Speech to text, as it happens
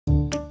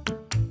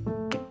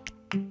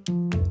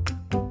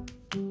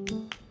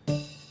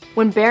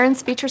When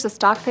Barron's features a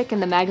stock pick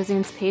in the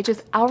magazine's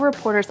pages, our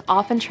reporters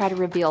often try to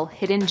reveal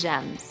hidden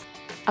gems.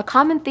 A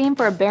common theme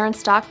for a Barron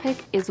stock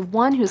pick is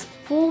one whose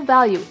full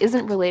value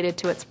isn't related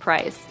to its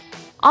price.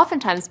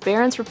 Oftentimes,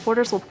 Barron's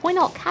reporters will point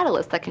out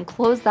catalysts that can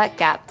close that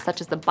gap,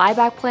 such as a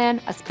buyback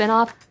plan, a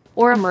spinoff,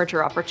 or a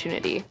merger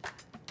opportunity.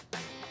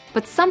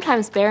 But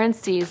sometimes Barron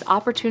sees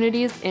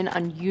opportunities in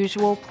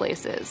unusual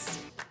places.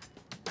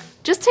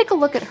 Just take a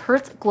look at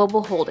Hertz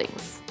Global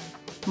Holdings.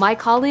 My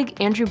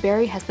colleague Andrew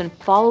Barry has been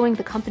following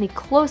the company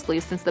closely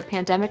since the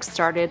pandemic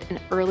started in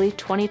early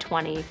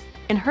 2020,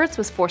 and Hertz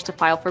was forced to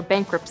file for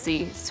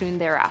bankruptcy soon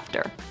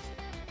thereafter.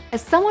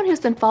 As someone who's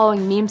been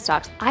following meme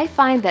stocks, I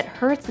find that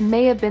Hertz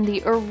may have been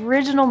the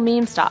original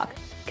meme stock,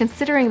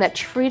 considering that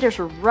traders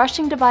were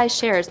rushing to buy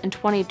shares in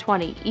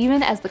 2020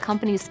 even as the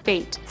company's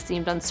fate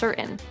seemed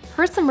uncertain.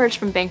 Hertz emerged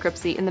from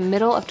bankruptcy in the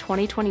middle of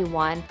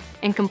 2021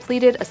 and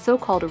completed a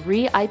so-called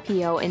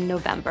re-IPO in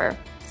November.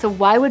 So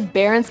why would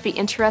Barron's be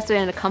interested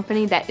in a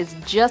company that is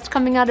just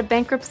coming out of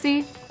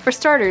bankruptcy? For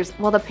starters,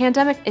 while the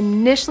pandemic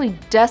initially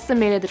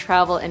decimated the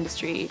travel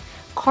industry,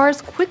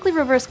 cars quickly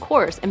reversed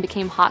course and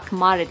became hot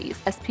commodities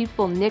as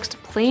people nixed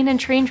plane and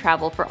train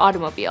travel for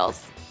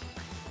automobiles.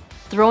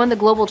 Throw in the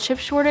global chip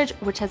shortage,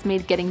 which has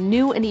made getting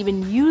new and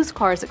even used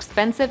cars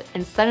expensive,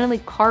 and suddenly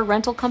car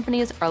rental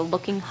companies are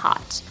looking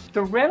hot.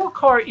 The rental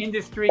car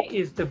industry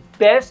is the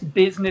best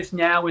business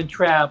now in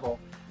travel.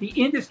 The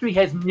industry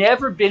has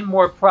never been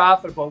more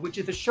profitable, which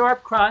is a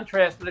sharp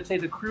contrast to, let's say,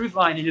 the cruise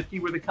line industry,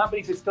 where the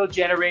companies are still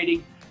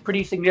generating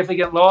pretty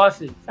significant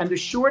losses. And the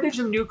shortage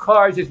of new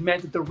cars has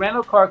meant that the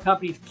rental car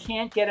companies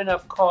can't get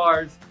enough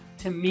cars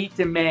to meet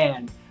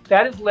demand.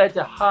 That has led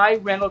to high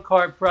rental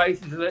car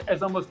prices,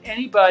 as almost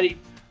anybody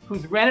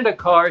who's rented a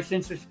car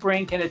since the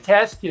spring can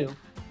attest to.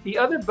 The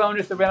other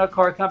bonus the rental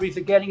car companies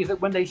are getting is that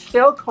when they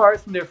sell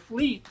cars from their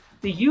fleet,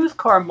 the used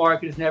car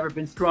market has never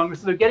been stronger,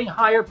 so they're getting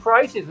higher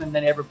prices than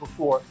ever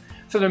before.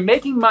 So they're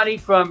making money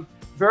from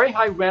very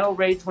high rental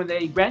rates when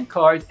they rent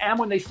cars and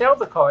when they sell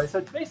the cars. So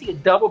it's basically a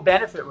double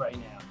benefit right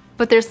now.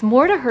 But there's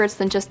more to Hertz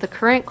than just the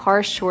current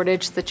car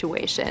shortage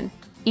situation.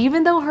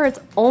 Even though Hertz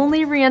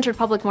only re-entered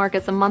public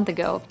markets a month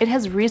ago, it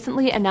has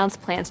recently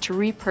announced plans to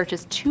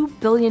repurchase $2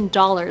 billion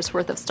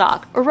worth of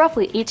stock, or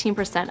roughly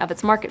 18% of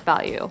its market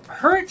value.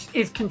 Hertz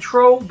is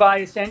controlled by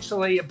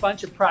essentially a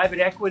bunch of private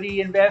equity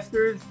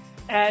investors,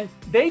 and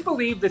they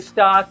believe the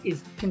stock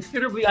is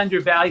considerably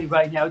undervalued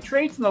right now. It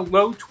trades in the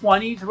low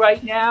 20s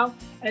right now,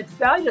 and it's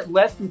valued at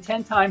less than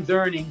 10 times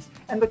earnings.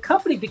 And the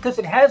company, because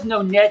it has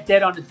no net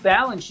debt on its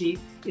balance sheet,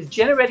 is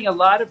generating a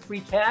lot of free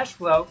cash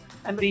flow,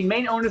 and the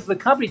main owners of the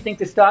company think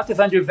the stock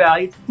is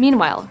undervalued.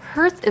 Meanwhile,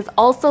 Hertz is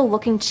also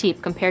looking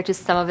cheap compared to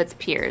some of its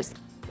peers.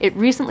 It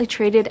recently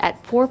traded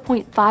at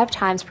 4.5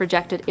 times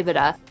projected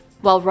EBITDA,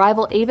 while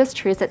rival Avis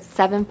trades at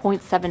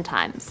 7.7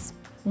 times.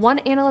 One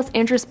analyst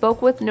Andrew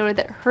spoke with noted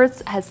that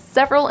Hertz has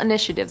several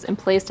initiatives in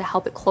place to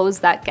help it close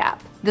that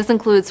gap. This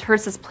includes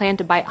Hertz's plan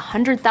to buy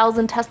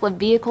 100,000 Tesla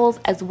vehicles,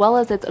 as well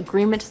as its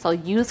agreement to sell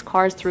used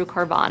cars through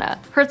Carvana.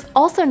 Hertz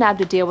also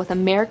nabbed a deal with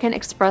American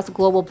Express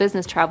Global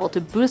Business Travel to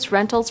boost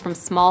rentals from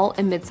small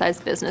and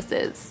mid-sized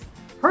businesses.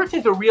 Hertz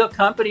is a real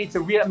company. It's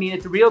a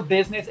real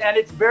business, and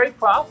it's very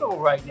profitable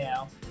right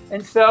now.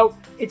 And so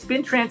it's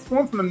been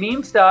transformed from a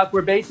meme stock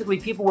where basically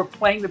people were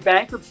playing the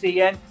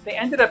bankruptcy, and they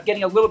ended up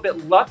getting a little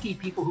bit lucky,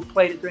 people who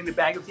played it during the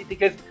bankruptcy,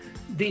 because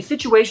the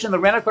situation in the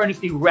rental car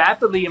industry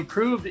rapidly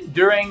improved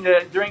during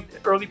the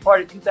early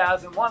part of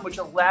 2001, which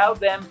allowed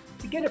them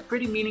to get a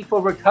pretty meaningful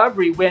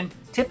recovery when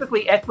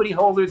typically equity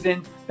holders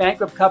in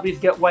bankrupt companies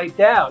get wiped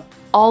out.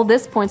 All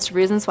this points to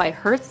reasons why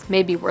Hertz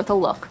may be worth a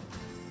look.